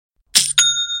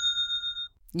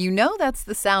You know that's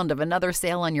the sound of another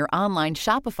sale on your online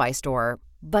Shopify store.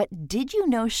 But did you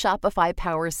know Shopify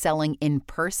powers selling in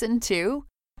person too?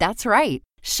 That's right.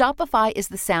 Shopify is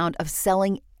the sound of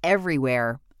selling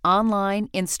everywhere. Online,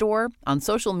 in-store, on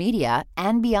social media,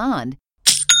 and beyond.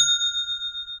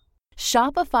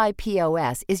 Shopify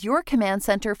POS is your command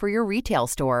center for your retail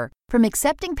store. From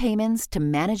accepting payments to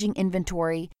managing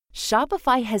inventory,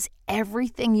 Shopify has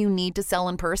everything you need to sell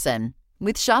in person.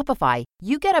 With Shopify,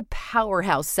 you get a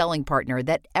powerhouse selling partner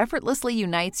that effortlessly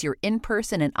unites your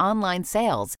in-person and online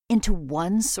sales into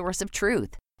one source of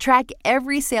truth. Track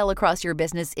every sale across your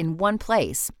business in one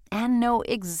place and know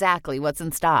exactly what's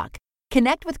in stock.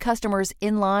 Connect with customers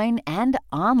in-line and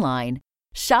online.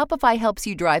 Shopify helps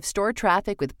you drive store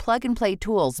traffic with plug-and-play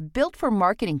tools built for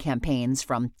marketing campaigns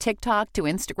from TikTok to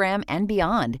Instagram and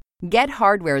beyond. Get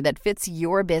hardware that fits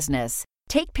your business.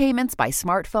 Take payments by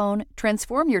smartphone,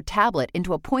 transform your tablet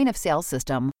into a point-of-sale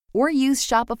system, or use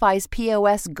Shopify's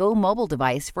POS Go mobile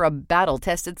device for a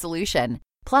battle-tested solution.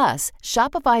 Plus,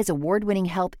 Shopify's award-winning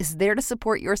help is there to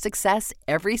support your success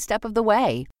every step of the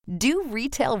way. Do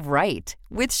retail right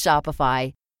with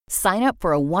Shopify. Sign up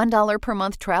for a $1 per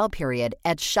month trial period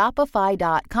at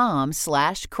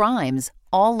shopify.com/crimes,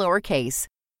 all lowercase.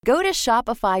 Go to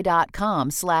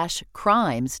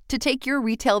shopify.com/crimes to take your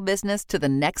retail business to the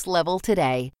next level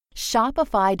today.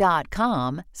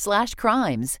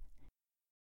 Shopify.com/crimes.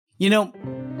 You know,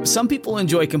 some people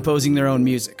enjoy composing their own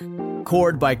music,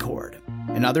 chord by chord,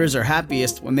 and others are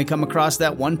happiest when they come across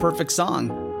that one perfect song.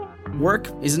 Work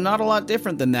is not a lot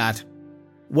different than that.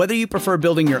 Whether you prefer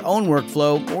building your own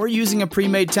workflow or using a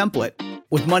pre-made template,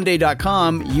 with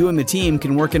Monday.com, you and the team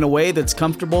can work in a way that's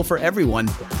comfortable for everyone.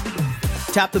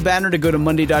 Tap the banner to go to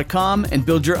Monday.com and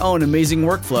build your own amazing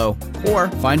workflow, or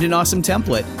find an awesome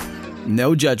template.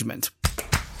 No judgment.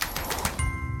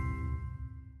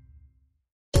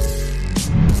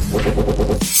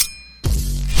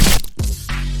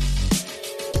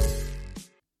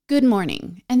 Good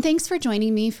morning, and thanks for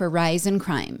joining me for Rise in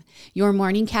Crime, your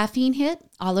morning caffeine hit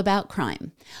all about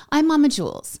crime. I'm Mama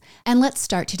Jules, and let's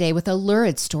start today with a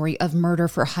lurid story of murder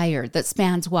for hire that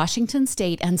spans Washington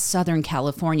State and Southern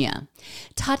California.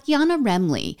 Tatiana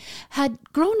Remley had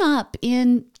grown up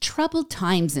in troubled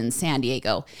times in San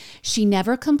Diego. She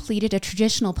never completed a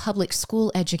traditional public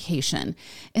school education.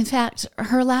 In fact,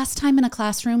 her last time in a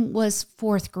classroom was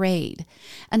 4th grade.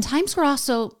 And times were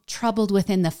also troubled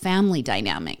within the family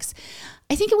dynamics.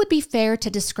 I think it would be fair to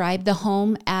describe the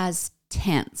home as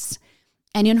tense.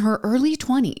 And in her early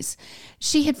 20s,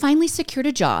 she had finally secured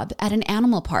a job at an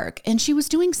animal park and she was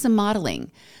doing some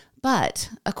modeling. But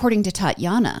according to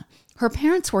Tatiana, her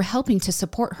parents were helping to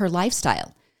support her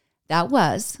lifestyle. That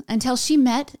was until she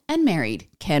met and married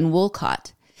Ken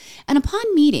Woolcott. And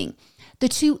upon meeting, the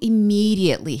two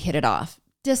immediately hit it off,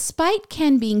 despite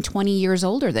Ken being 20 years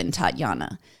older than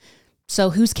Tatiana.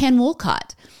 So who's Ken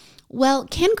Woolcott? Well,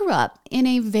 Ken grew up in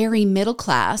a very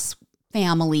middle-class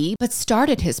family, but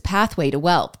started his pathway to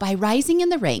wealth by rising in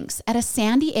the ranks at a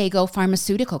San Diego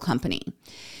pharmaceutical company.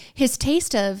 His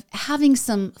taste of having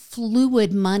some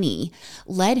fluid money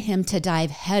led him to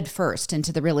dive headfirst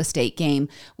into the real estate game,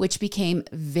 which became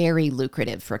very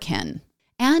lucrative for Ken.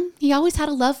 And he always had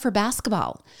a love for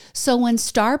basketball. So when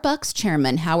Starbucks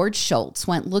chairman Howard Schultz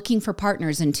went looking for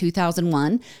partners in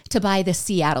 2001 to buy the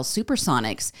Seattle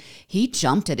Supersonics, he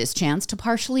jumped at his chance to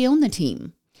partially own the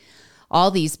team. All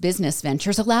these business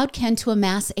ventures allowed Ken to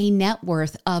amass a net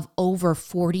worth of over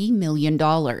 $40 million.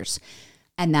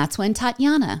 And that's when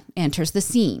Tatiana enters the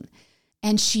scene.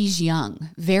 And she's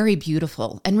young, very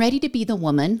beautiful, and ready to be the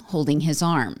woman holding his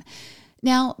arm.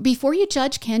 Now, before you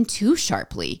judge Ken too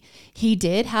sharply, he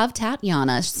did have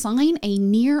Tatiana sign a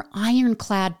near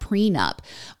ironclad prenup,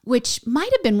 which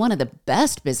might have been one of the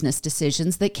best business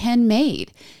decisions that Ken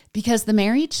made, because the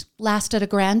marriage lasted a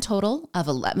grand total of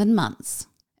 11 months.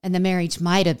 And the marriage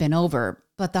might have been over,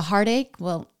 but the heartache,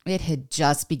 well, it had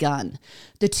just begun.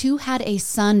 The two had a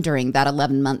son during that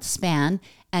 11-month span,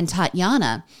 and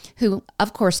Tatiana, who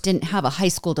of course didn't have a high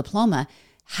school diploma,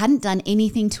 hadn't done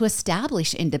anything to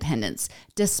establish independence,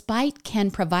 despite Ken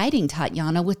providing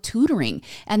Tatiana with tutoring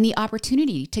and the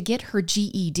opportunity to get her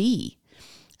GED.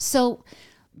 So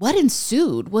what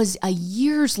ensued was a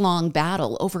years-long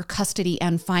battle over custody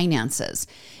and finances.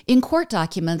 In court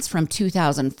documents from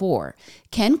 2004,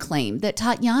 Ken claimed that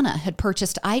Tatiana had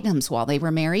purchased items while they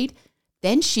were married.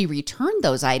 Then she returned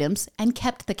those items and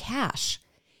kept the cash.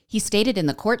 He stated in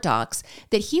the court docs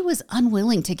that he was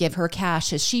unwilling to give her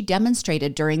cash as she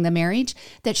demonstrated during the marriage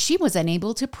that she was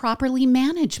unable to properly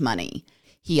manage money.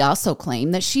 He also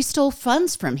claimed that she stole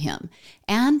funds from him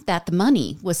and that the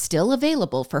money was still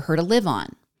available for her to live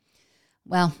on.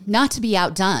 Well, not to be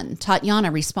outdone,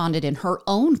 Tatiana responded in her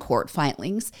own court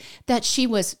filings that she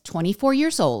was 24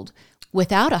 years old,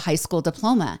 without a high school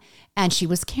diploma, and she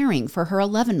was caring for her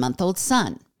 11-month-old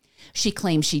son. She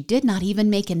claimed she did not even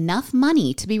make enough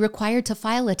money to be required to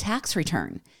file a tax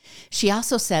return. She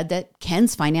also said that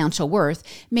Ken's financial worth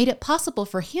made it possible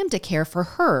for him to care for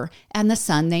her and the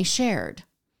son they shared.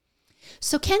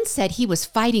 So Ken said he was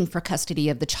fighting for custody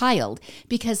of the child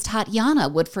because Tatiana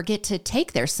would forget to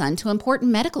take their son to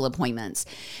important medical appointments,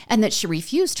 and that she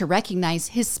refused to recognize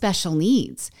his special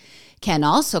needs. Ken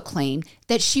also claimed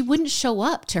that she wouldn't show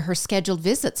up to her scheduled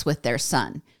visits with their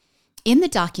son. In the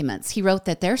documents, he wrote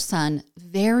that their son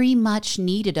very much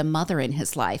needed a mother in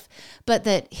his life, but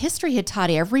that history had taught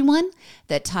everyone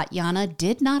that Tatiana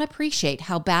did not appreciate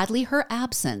how badly her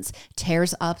absence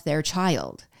tears up their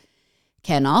child.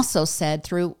 Ken also said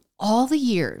through all the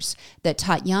years that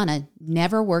Tatiana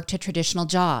never worked a traditional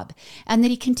job and that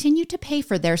he continued to pay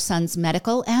for their son's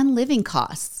medical and living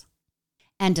costs.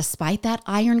 And despite that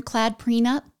ironclad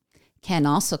prenup, Ken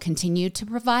also continued to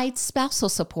provide spousal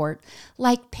support,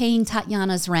 like paying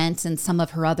Tatiana's rent and some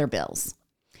of her other bills.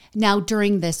 Now,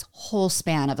 during this whole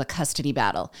span of a custody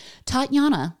battle,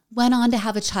 Tatiana went on to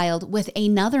have a child with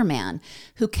another man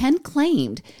who Ken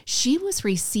claimed she was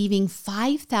receiving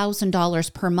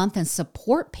 $5,000 per month in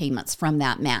support payments from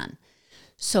that man.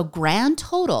 So grand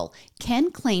total,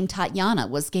 Ken claimed Tatiana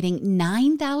was getting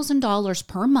 $9,000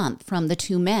 per month from the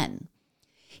two men.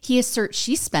 He asserts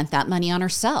she spent that money on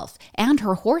herself and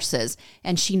her horses,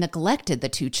 and she neglected the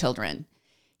two children.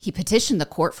 He petitioned the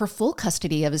court for full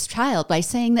custody of his child by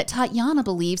saying that Tatiana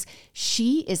believes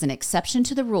she is an exception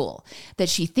to the rule, that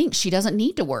she thinks she doesn't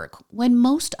need to work when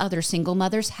most other single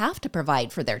mothers have to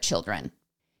provide for their children.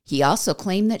 He also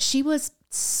claimed that she was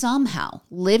somehow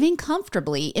living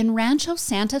comfortably in Rancho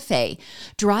Santa Fe,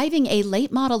 driving a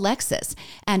late model Lexus,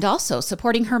 and also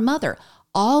supporting her mother,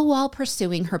 all while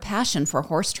pursuing her passion for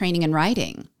horse training and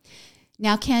riding.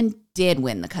 Now, Ken did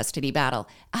win the custody battle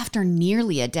after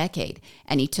nearly a decade,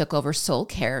 and he took over sole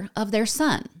care of their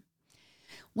son.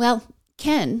 Well,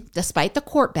 Ken, despite the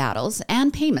court battles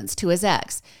and payments to his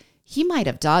ex, he might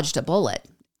have dodged a bullet,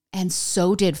 and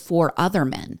so did 4 other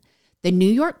men. The New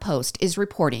York Post is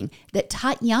reporting that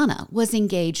Tatiana was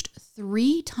engaged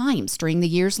 3 times during the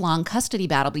years-long custody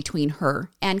battle between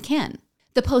her and Ken.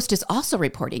 The Post is also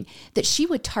reporting that she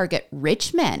would target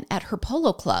rich men at her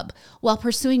polo club while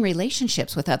pursuing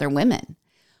relationships with other women.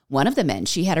 One of the men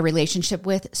she had a relationship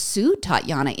with sued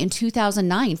Tatiana in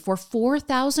 2009 for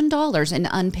 $4,000 in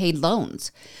unpaid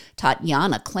loans.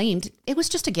 Tatiana claimed it was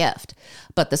just a gift,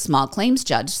 but the small claims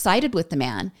judge sided with the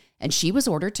man, and she was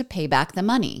ordered to pay back the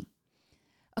money.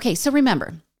 Okay, so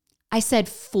remember, I said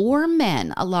 4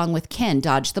 men along with Ken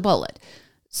dodged the bullet.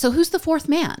 So who's the 4th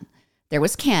man? There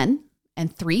was Ken,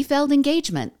 and 3 failed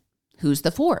engagement. Who's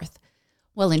the 4th?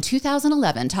 Well, in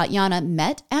 2011, Tatiana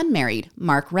met and married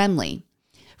Mark Remley.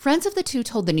 Friends of the two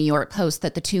told the New York Post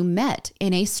that the two met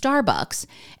in a Starbucks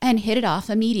and hit it off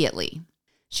immediately.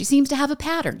 She seems to have a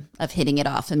pattern of hitting it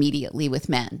off immediately with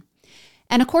men.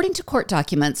 And according to court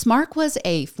documents, Mark was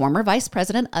a former vice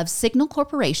president of Signal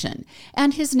Corporation,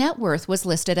 and his net worth was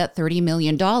listed at $30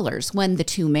 million when the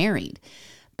two married.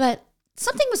 But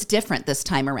something was different this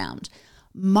time around.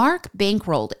 Mark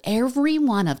bankrolled every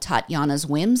one of Tatiana's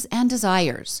whims and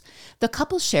desires. The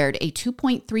couple shared a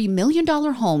 $2.3 million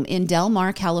home in Del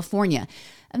Mar, California,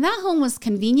 and that home was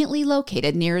conveniently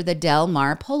located near the Del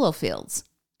Mar polo fields.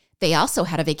 They also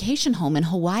had a vacation home in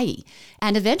Hawaii,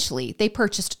 and eventually they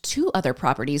purchased 2 other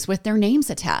properties with their names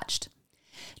attached.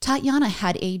 Tatiana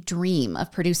had a dream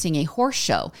of producing a horse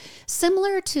show,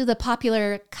 similar to the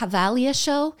popular Cavalia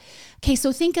show. Okay,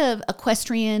 so think of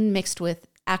equestrian mixed with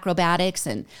acrobatics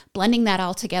and blending that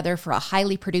all together for a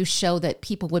highly produced show that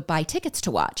people would buy tickets to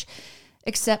watch.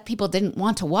 Except people didn't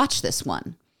want to watch this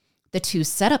one. The two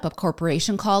set up a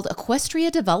corporation called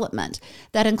Equestria Development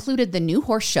that included the new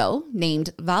horse show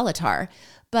named Valitar,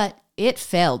 but it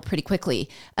failed pretty quickly,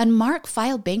 and Mark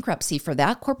filed bankruptcy for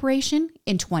that corporation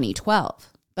in 2012.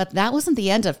 But that wasn't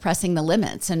the end of pressing the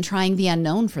limits and trying the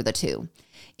unknown for the two.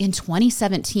 In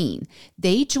 2017,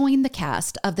 they joined the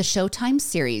cast of the Showtime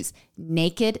series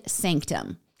Naked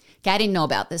Sanctum. I didn't know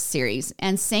about this series,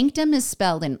 and Sanctum is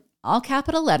spelled in all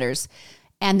capital letters,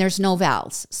 and there's no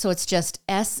vowels, so it's just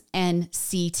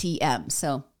SNCTM,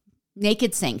 so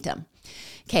Naked Sanctum.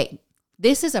 Okay,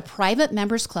 this is a private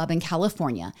members club in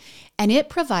California, and it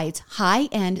provides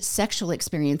high-end sexual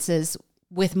experiences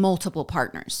with multiple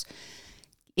partners.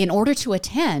 In order to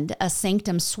attend a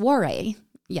Sanctum soiree,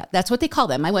 yeah, that's what they call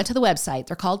them. I went to the website.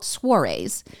 They're called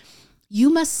soirees. You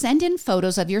must send in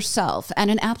photos of yourself and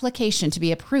an application to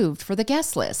be approved for the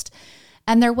guest list.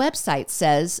 And their website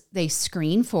says they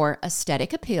screen for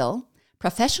aesthetic appeal,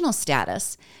 professional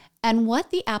status, and what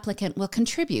the applicant will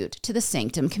contribute to the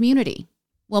Sanctum community.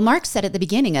 Well, Mark said at the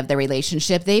beginning of their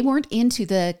relationship, they weren't into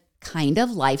the kind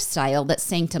of lifestyle that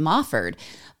Sanctum offered.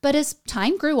 But as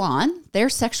time grew on, their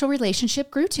sexual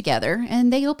relationship grew together,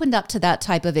 and they opened up to that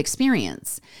type of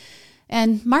experience.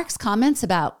 And Mark's comments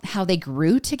about how they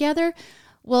grew together,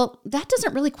 well, that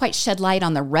doesn't really quite shed light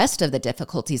on the rest of the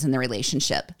difficulties in the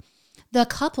relationship. The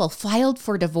couple filed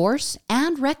for divorce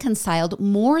and reconciled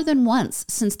more than once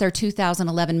since their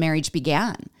 2011 marriage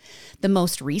began. The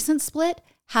most recent split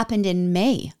happened in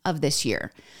May of this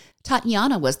year.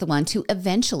 Tatiana was the one to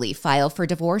eventually file for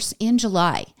divorce in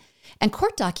July. And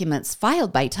court documents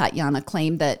filed by Tatiana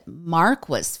claim that Mark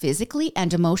was physically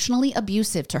and emotionally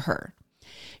abusive to her.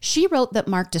 She wrote that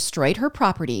Mark destroyed her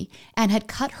property and had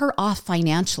cut her off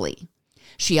financially.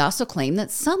 She also claimed that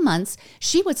some months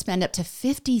she would spend up to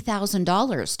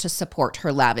 $50,000 to support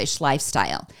her lavish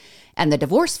lifestyle. And the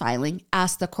divorce filing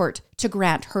asked the court to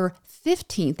grant her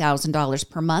 $15,000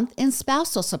 per month in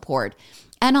spousal support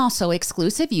and also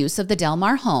exclusive use of the Del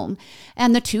Mar home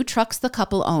and the 2 trucks the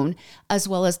couple own, as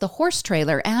well as the horse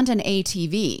trailer and an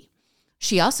ATV.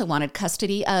 She also wanted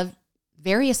custody of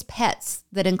various pets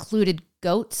that included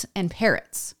goats and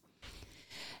parrots.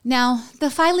 Now,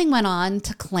 the filing went on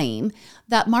to claim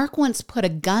that Mark once put a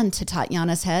gun to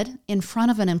Tatiana's head in front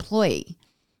of an employee.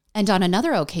 And on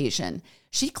another occasion,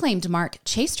 she claimed Mark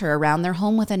chased her around their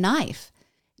home with a knife.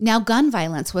 Now, gun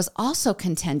violence was also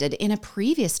contended in a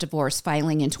previous divorce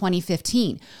filing in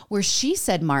 2015, where she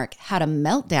said Mark had a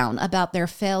meltdown about their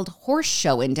failed horse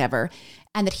show endeavor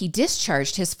and that he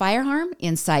discharged his firearm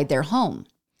inside their home.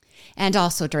 And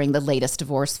also during the latest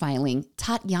divorce filing,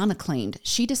 Tatiana claimed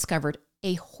she discovered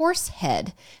a horse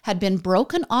head had been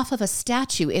broken off of a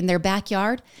statue in their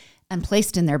backyard and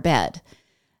placed in their bed.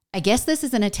 I guess this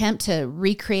is an attempt to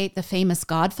recreate the famous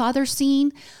Godfather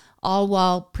scene, all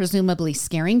while presumably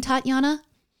scaring Tatiana.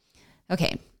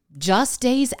 Okay, just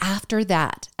days after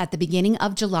that, at the beginning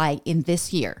of July in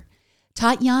this year,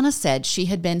 Tatiana said she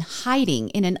had been hiding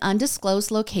in an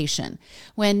undisclosed location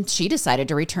when she decided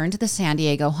to return to the San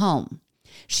Diego home.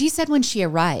 She said when she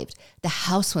arrived, the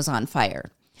house was on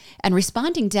fire. And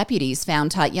responding deputies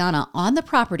found Tatiana on the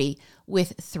property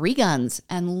with 3 guns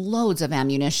and loads of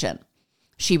ammunition.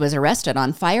 She was arrested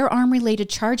on firearm-related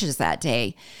charges that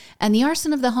day, and the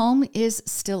arson of the home is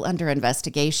still under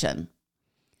investigation.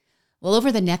 Well,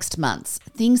 over the next months,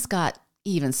 things got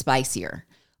even spicier.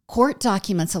 Court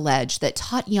documents allege that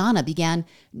Tatiana began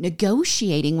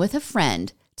negotiating with a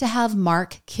friend to have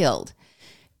Mark killed.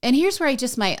 And here's where I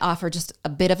just might offer just a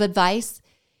bit of advice.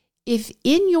 If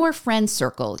in your friend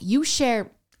circle you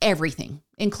share everything,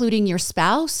 including your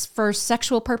spouse for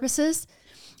sexual purposes,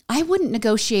 I wouldn't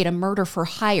negotiate a murder for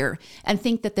hire and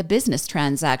think that the business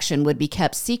transaction would be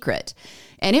kept secret.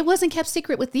 And it wasn't kept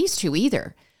secret with these 2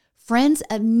 either. Friends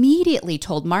immediately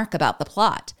told Mark about the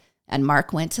plot, and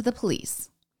Mark went to the police.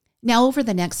 Now, over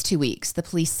the next 2 weeks, the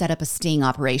police set up a sting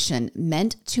operation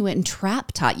meant to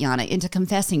entrap Tatiana into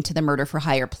confessing to the murder for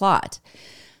hire plot.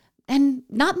 And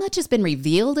not much has been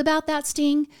revealed about that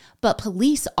sting, but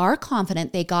police are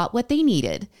confident they got what they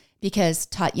needed because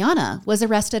Tatiana was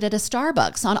arrested at a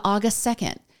Starbucks on August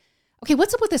 2nd. Okay,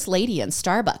 what's up with this lady in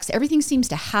Starbucks? Everything seems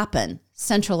to happen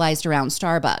centralized around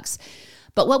Starbucks.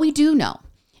 But what we do know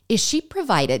is she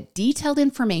provided detailed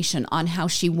information on how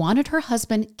she wanted her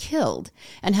husband killed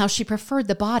and how she preferred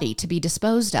the body to be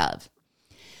disposed of.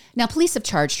 Now, police have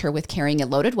charged her with carrying a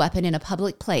loaded weapon in a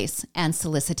public place and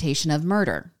solicitation of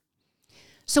murder.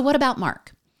 So what about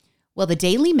Mark? Well, the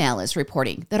Daily Mail is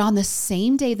reporting that on the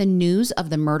same day the news of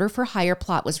the murder for hire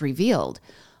plot was revealed,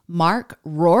 Mark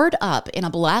roared up in a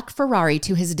black Ferrari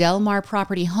to his Del Mar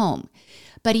property home,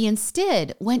 but he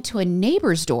instead went to a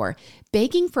neighbor's door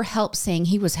begging for help, saying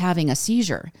he was having a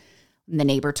seizure. And the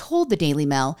neighbor told the Daily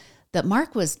Mail that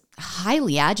Mark was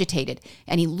highly agitated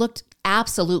and he looked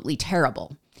absolutely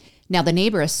terrible. Now, the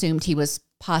neighbor assumed he was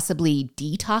possibly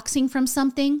detoxing from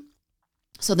something.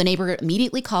 So the neighbor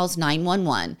immediately calls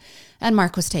 911 and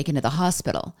Mark was taken to the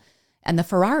hospital. And the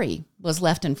Ferrari was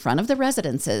left in front of the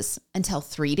residences until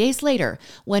 3 days later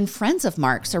when friends of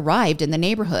Mark's arrived in the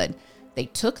neighborhood. They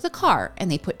took the car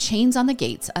and they put chains on the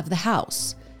gates of the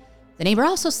house. The neighbor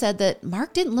also said that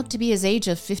Mark didn't look to be his age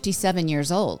of 57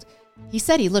 years old. He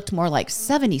said he looked more like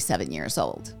 77 years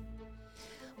old.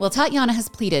 Well, Tatiana has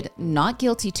pleaded not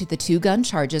guilty to the 2 gun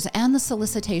charges and the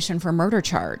solicitation for murder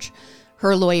charge.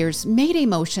 Her lawyers made a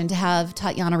motion to have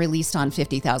Tatiana released on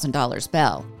 $50,000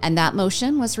 bail, and that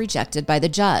motion was rejected by the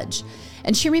judge,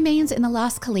 and she remains in the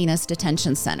Las Colinas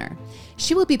Detention Center.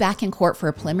 She will be back in court for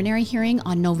a preliminary hearing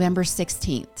on November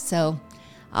 16th, so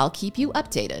I'll keep you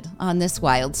updated on this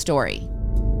wild story.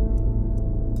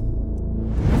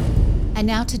 And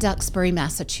now to Duxbury,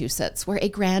 Massachusetts, where a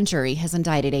grand jury has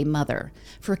indicted a mother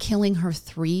for killing her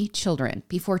 3 children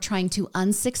before trying to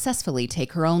unsuccessfully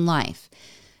take her own life.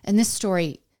 And this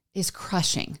story is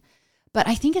crushing, but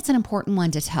I think it's an important one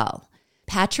to tell.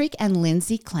 Patrick and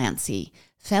Lindsay Clancy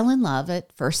fell in love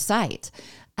at first sight.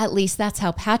 At least that's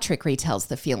how Patrick retells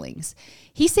the feelings.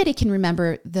 He said he can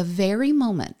remember the very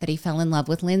moment that he fell in love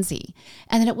with Lindsay,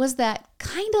 and that it was that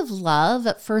kind of love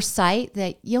at first sight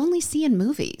that you only see in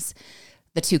movies.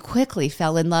 The two quickly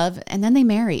fell in love, and then they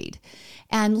married.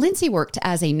 And Lindsay worked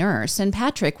as a nurse, and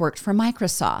Patrick worked for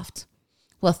Microsoft.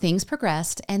 Well, things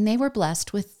progressed, and they were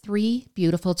blessed with 3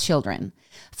 beautiful children,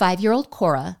 5-year-old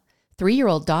Cora,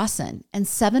 3-year-old Dawson, and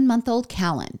 7-month-old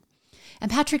Callan. And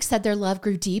Patrick said their love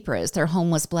grew deeper as their home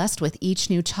was blessed with each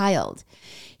new child.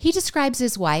 He describes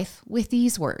his wife with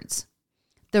these words: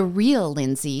 "The real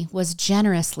Lindsay was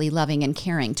generously loving and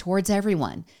caring towards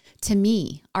everyone, to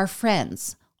me, our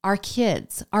friends, our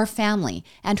kids, our family,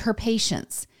 and her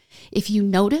patients." If you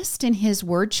noticed in his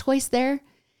word choice there,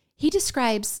 he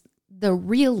describes the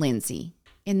real Lindsay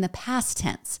in the past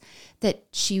tense, that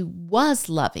she was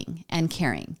loving and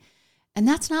caring. And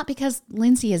that's not because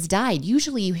Lindsay has died.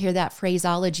 Usually you hear that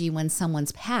phraseology when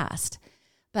someone's passed,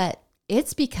 but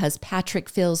it's because Patrick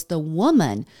feels the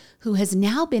woman who has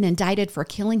now been indicted for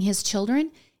killing his children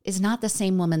is not the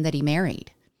same woman that he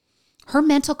married. Her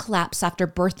mental collapse after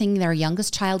birthing their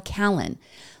youngest child, Callan,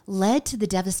 led to the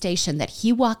devastation that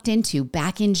he walked into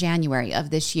back in January of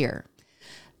this year.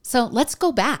 So let's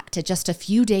go back to just a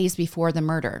few days before the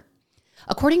murder.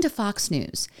 According to Fox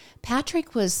News,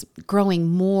 Patrick was growing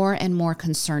more and more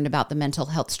concerned about the mental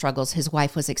health struggles his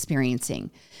wife was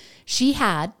experiencing. She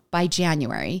had, by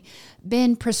January,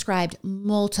 been prescribed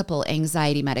multiple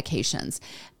anxiety medications,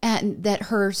 and that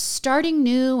her starting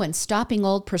new and stopping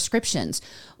old prescriptions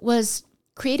was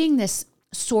creating this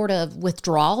sort of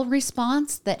withdrawal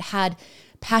response that had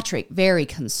Patrick very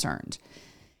concerned.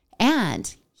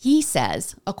 And he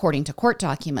says, according to court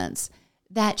documents,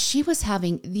 that she was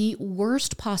having the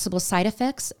worst possible side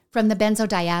effects from the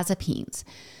benzodiazepines.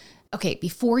 Okay,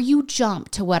 before you jump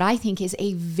to what I think is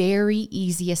a very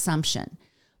easy assumption,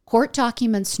 court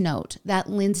documents note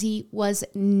that Lindsay was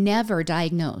never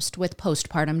diagnosed with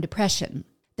postpartum depression.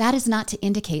 That is not to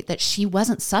indicate that she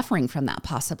wasn't suffering from that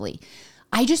possibly.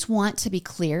 I just want to be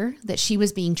clear that she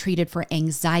was being treated for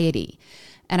anxiety.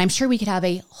 And I'm sure we could have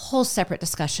a whole separate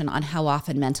discussion on how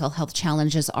often mental health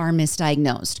challenges are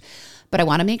misdiagnosed. But I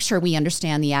want to make sure we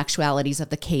understand the actualities of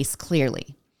the case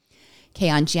clearly. Okay,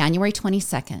 on January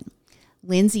 22nd,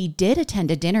 Lindsay did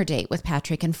attend a dinner date with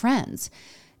Patrick and friends.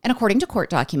 And according to court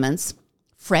documents,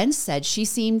 friends said she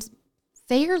seemed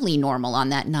fairly normal on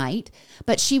that night,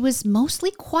 but she was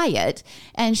mostly quiet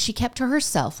and she kept to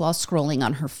herself while scrolling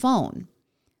on her phone.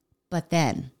 But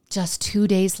then, just 2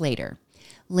 days later,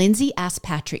 Lindsay asked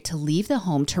Patrick to leave the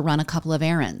home to run a couple of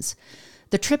errands.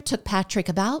 The trip took Patrick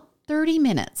about 30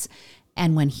 minutes,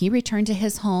 and when he returned to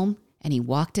his home and he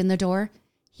walked in the door,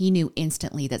 he knew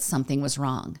instantly that something was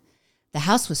wrong. The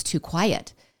house was too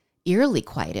quiet, eerily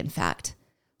quiet, in fact.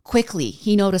 Quickly,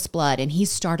 he noticed blood and he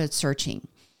started searching.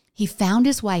 He found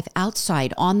his wife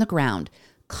outside on the ground,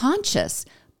 conscious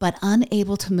but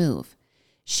unable to move.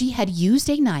 She had used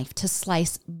a knife to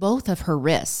slice both of her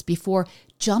wrists before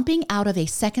jumping out of a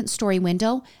second-story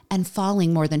window and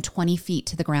falling more than 20 feet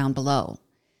to the ground below.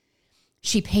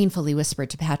 She painfully whispered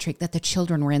to Patrick that the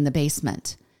children were in the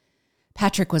basement.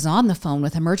 Patrick was on the phone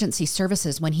with emergency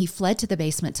services when he fled to the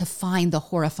basement to find the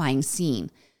horrifying scene.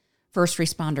 First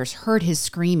responders heard his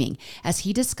screaming as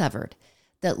he discovered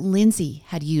that Lindsay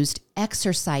had used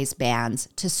exercise bands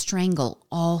to strangle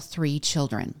all 3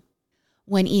 children.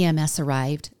 When EMS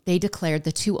arrived, they declared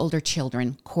the 2 older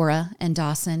children, Cora and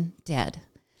Dawson, dead.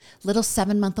 Little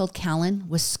 7-month-old Callan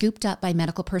was scooped up by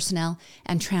medical personnel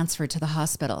and transferred to the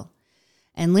hospital.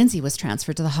 And Lindsay was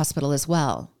transferred to the hospital as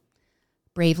well.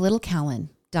 Brave little Callan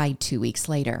died 2 weeks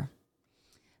later.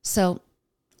 So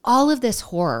all of this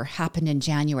horror happened in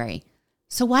January.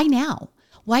 So why now?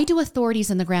 Why do authorities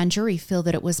and the grand jury feel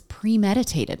that it was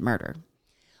premeditated murder?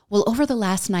 Well, over the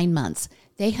last 9 months,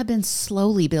 they have been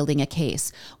slowly building a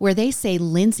case where they say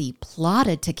Lindsay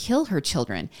plotted to kill her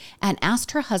children and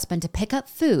asked her husband to pick up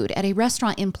food at a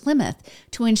restaurant in Plymouth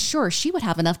to ensure she would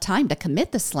have enough time to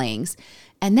commit the slayings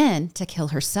and then to kill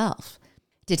herself.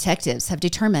 Detectives have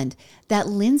determined that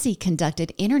Lindsay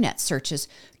conducted internet searches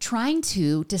trying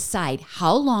to decide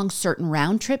how long certain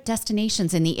round-trip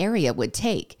destinations in the area would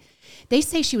take. They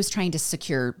say she was trying to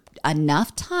secure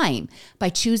enough time by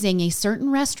choosing a certain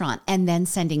restaurant and then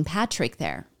sending Patrick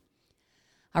there.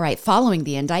 All right, following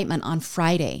the indictment on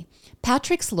Friday,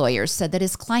 Patrick's lawyers said that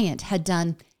his client had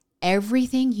done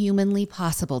everything humanly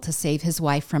possible to save his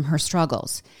wife from her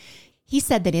struggles. He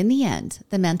said that in the end,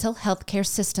 the mental health care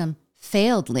system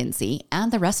failed Lindsay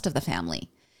and the rest of the family.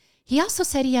 He also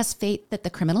said he has faith that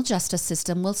the criminal justice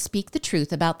system will speak the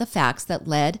truth about the facts that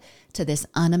led to this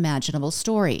unimaginable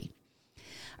story.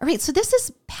 All right, so this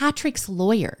is Patrick's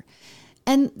lawyer,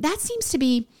 and that seems to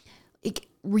be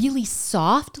really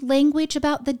soft language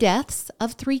about the deaths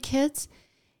of 3 kids.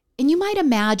 And you might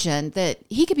imagine that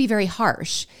he could be very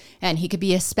harsh, and he could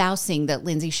be espousing that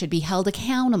Lindsay should be held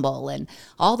accountable and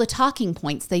all the talking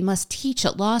points they must teach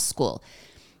at law school.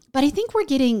 But I think we're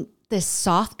getting this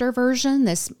softer version,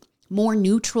 this more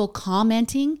neutral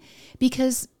commenting,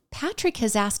 because Patrick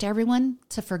has asked everyone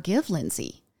to forgive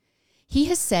Lindsay. He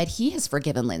has said he has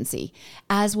forgiven Lindsay,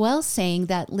 as well as saying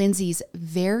that Lindsay's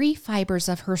very fibers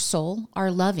of her soul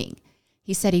are loving.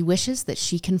 He said he wishes that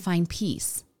she can find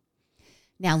peace.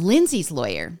 Now, Lindsay's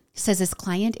lawyer says his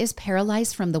client is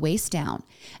paralyzed from the waist down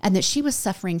and that she was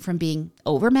suffering from being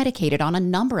over-medicated on a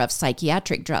number of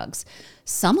psychiatric drugs,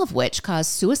 some of which cause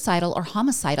suicidal or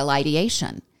homicidal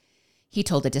ideation. He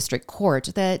told the district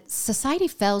court that society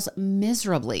fails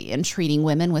miserably in treating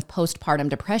women with postpartum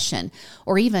depression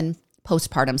or even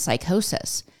postpartum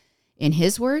psychosis. In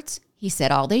his words, he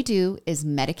said all they do is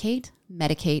medicate,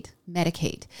 medicate,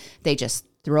 medicate. They just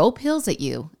throw pills at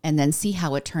you and then see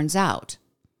how it turns out.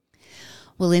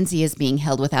 Well, Lindsay is being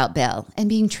held without bail and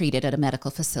being treated at a medical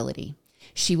facility.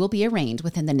 She will be arraigned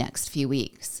within the next few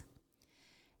weeks.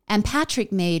 And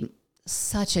Patrick made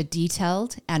such a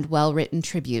detailed and well-written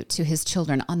tribute to his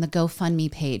children on the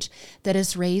GoFundMe page that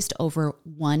has raised over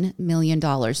 $1 million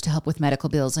to help with medical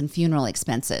bills and funeral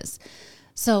expenses.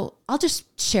 So I'll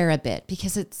just share a bit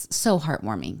because it's so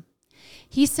heartwarming.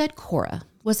 He said Cora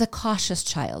was a cautious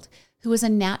child who was a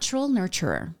natural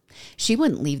nurturer. She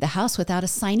wouldn't leave the house without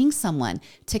assigning someone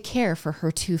to care for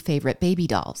her 2 favorite baby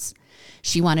dolls.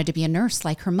 She wanted to be a nurse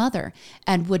like her mother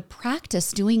and would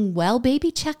practice doing well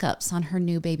baby checkups on her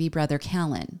new baby brother,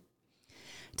 Callan.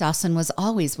 Dawson was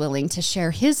always willing to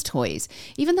share his toys,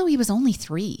 even though he was only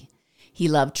 3. He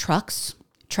loved trucks,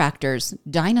 tractors,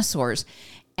 dinosaurs,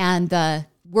 and the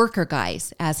worker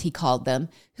guys, as he called them,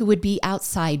 who would be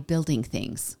outside building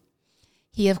things.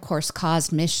 He, of course,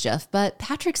 caused mischief, but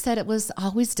Patrick said it was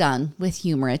always done with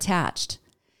humor attached.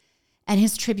 And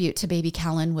his tribute to baby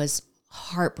Callan was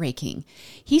heartbreaking.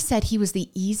 He said he was the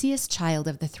easiest child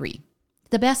of the 3,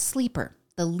 the best sleeper,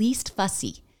 the least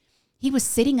fussy. He was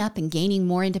sitting up and gaining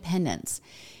more independence.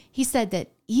 He said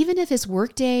that even if his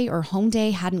workday or home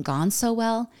day hadn't gone so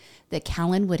well, that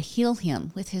Callan would heal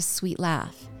him with his sweet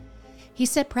laugh. He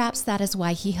said perhaps that is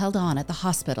why he held on at the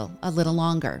hospital a little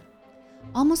longer,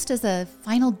 almost as a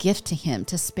final gift to him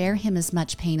to spare him as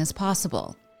much pain as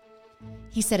possible.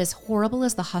 He said as horrible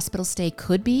as the hospital stay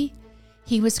could be,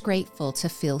 he was grateful to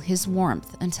feel his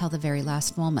warmth until the very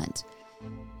last moment.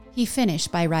 He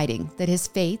finished by writing that his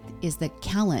faith is that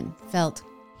Callan felt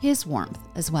his warmth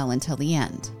as well until the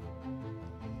end.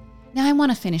 Now, I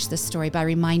want to finish this story by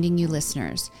reminding you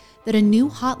listeners that a new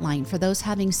hotline for those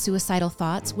having suicidal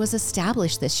thoughts was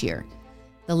established this year.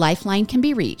 The lifeline can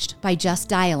be reached by just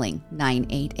dialing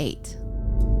 988.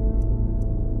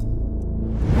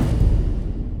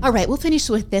 All right, we'll finish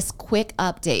with this quick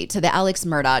update to the Alex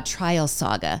Murdaugh trial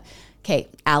saga. Okay,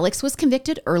 Alex was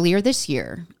convicted earlier this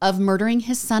year of murdering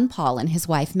his son Paul and his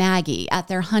wife Maggie at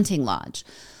their hunting lodge.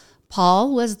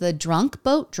 Paul was the drunk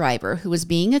boat driver who was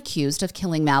being accused of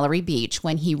killing Mallory Beach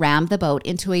when he rammed the boat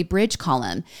into a bridge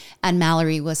column, and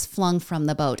Mallory was flung from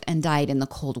the boat and died in the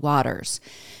cold waters.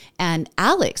 And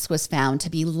Alex was found to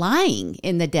be lying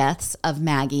in the deaths of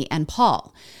Maggie and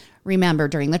Paul. Remember,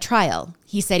 during the trial,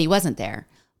 he said he wasn't there,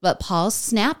 but Paul's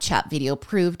Snapchat video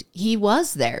proved he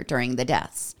was there during the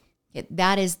deaths.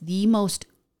 That is the most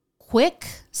quick,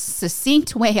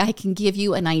 succinct way I can give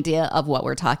you an idea of what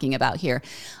we're talking about here.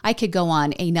 I could go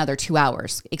on another 2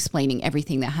 hours explaining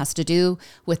everything that has to do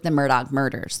with the Murdaugh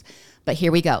murders. But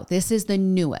here we go. This is the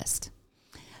newest.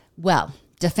 Well,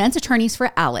 defense attorneys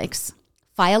for Alex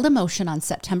filed a motion on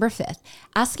September 5th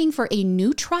asking for a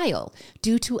new trial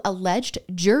due to alleged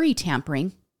jury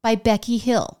tampering by Becky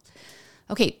Hill.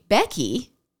 Okay, Becky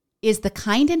is the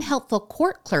kind and helpful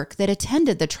court clerk that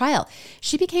attended the trial.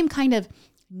 She became kind of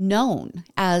known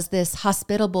as this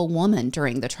hospitable woman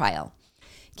during the trial.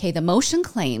 Okay, the motion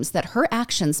claims that her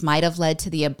actions might have led to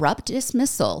the abrupt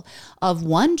dismissal of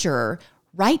one juror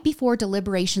right before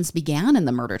deliberations began in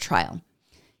the murder trial.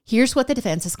 Here's what the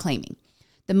defense is claiming.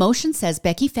 The motion says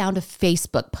Becky found a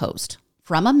Facebook post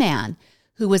from a man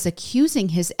who was accusing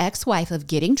his ex-wife of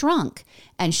getting drunk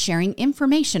and sharing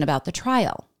information about the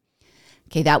trial.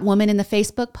 Okay, that woman in the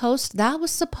Facebook post, that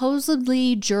was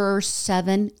supposedly juror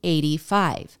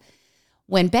 785.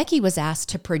 When Becky was asked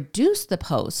to produce the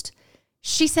post,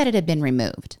 she said it had been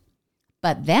removed.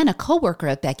 But then a coworker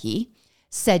of Becky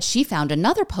said she found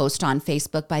another post on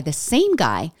Facebook by the same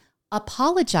guy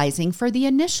apologizing for the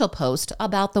initial post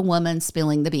about the woman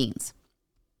spilling the beans.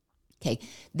 Okay,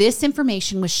 this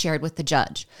information was shared with the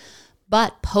judge,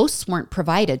 but posts weren't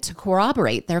provided to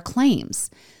corroborate their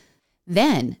claims.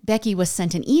 Then Becky was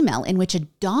sent an email in which a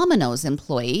Domino's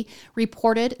employee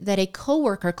reported that a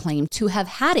coworker claimed to have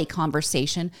had a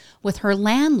conversation with her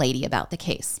landlady about the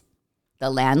case. The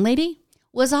landlady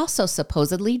was also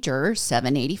supposedly juror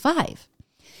 785.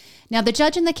 Now, the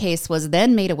judge in the case was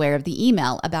then made aware of the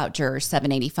email about juror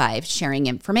 785 sharing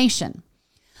information.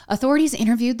 Authorities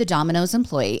interviewed the Domino's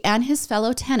employee and his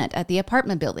fellow tenant at the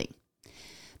apartment building.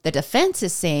 The defense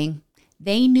is saying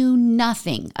they knew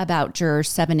nothing about juror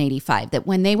 785, that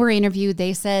when they were interviewed,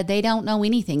 they said they don't know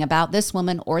anything about this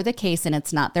woman or the case and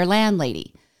it's not their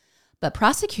landlady. But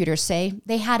prosecutors say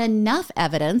they had enough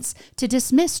evidence to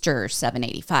dismiss juror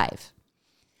 785.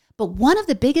 But one of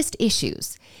the biggest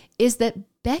issues is that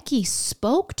Becky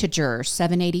spoke to juror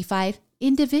 785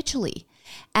 individually,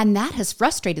 and that has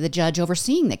frustrated the judge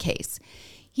overseeing the case.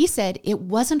 He said it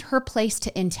wasn't her place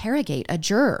to interrogate a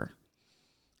juror.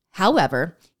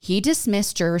 However, he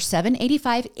dismissed juror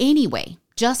 785 anyway,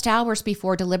 just hours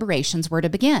before deliberations were to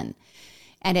begin.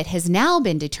 And it has now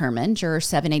been determined juror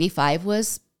 785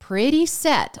 was pretty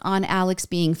set on Alex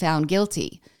being found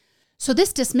guilty. So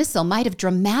this dismissal might have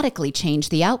dramatically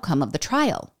changed the outcome of the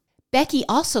trial. Becky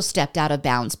also stepped out of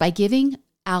bounds by giving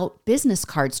out business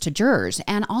cards to jurors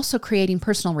and also creating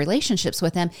personal relationships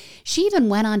with them. She even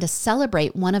went on to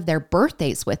celebrate one of their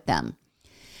birthdays with them.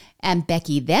 And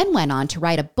Becky then went on to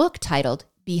write a book titled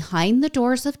Behind the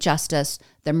Doors of Justice,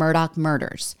 The Murdaugh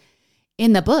Murders.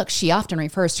 In the book, she often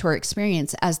refers to her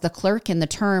experience as the clerk in the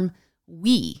term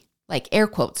we, like air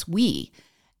quotes, we,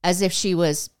 as if she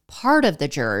was part of the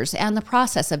jurors and the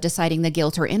process of deciding the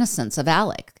guilt or innocence of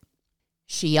Alec.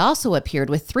 She also appeared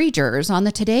with 3 jurors on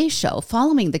the Today Show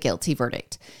following the guilty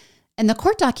verdict. And the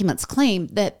court documents claim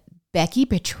that Becky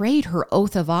betrayed her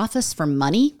oath of office for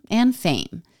money and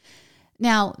fame.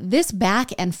 Now, this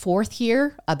back and forth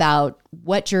here about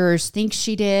what jurors think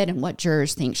she did and what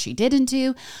jurors think she didn't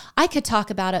do, I could talk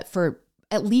about it for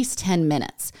at least 10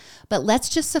 minutes. But let's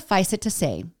just suffice it to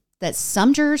say that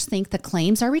some jurors think the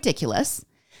claims are ridiculous,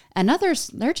 and others,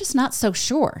 they're just not so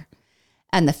sure.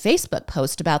 And the Facebook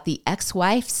post about the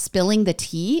ex-wife spilling the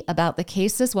tea about the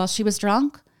cases while she was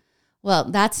drunk, well,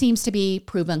 that seems to be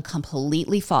proven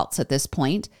completely false at this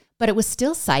point, but it was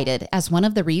still cited as one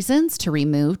of the reasons to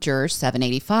remove juror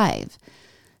 785.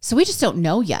 So we just don't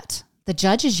know yet. The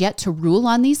judge is yet to rule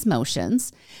on these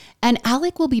motions, and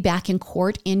Alec will be back in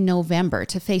court in November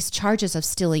to face charges of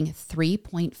stealing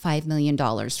 $3.5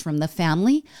 million from the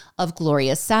family of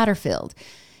Gloria Satterfield.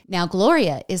 Now,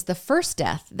 Gloria is the first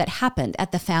death that happened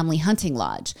at the family hunting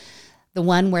lodge, the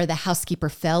one where the housekeeper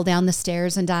fell down the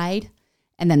stairs and died.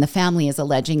 And then the family is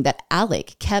alleging that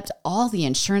Alec kept all the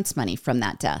insurance money from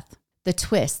that death. The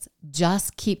twists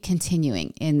just keep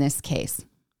continuing in this case.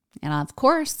 And of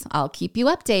course, I'll keep you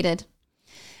updated.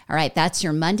 All right, that's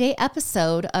your Monday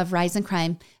episode of Rise in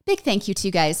Crime. Big thank you to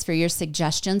you guys for your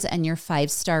suggestions and your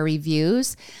 5-star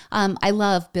reviews. I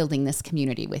love building this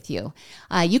community with you.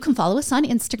 You can follow us on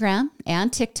Instagram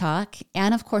and TikTok.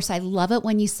 And of course, I love it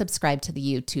when you subscribe to the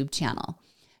YouTube channel.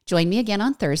 Join me again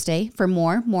on Thursday for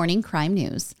more morning crime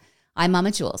news. I'm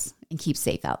Mama Jules, and keep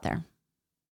safe out there.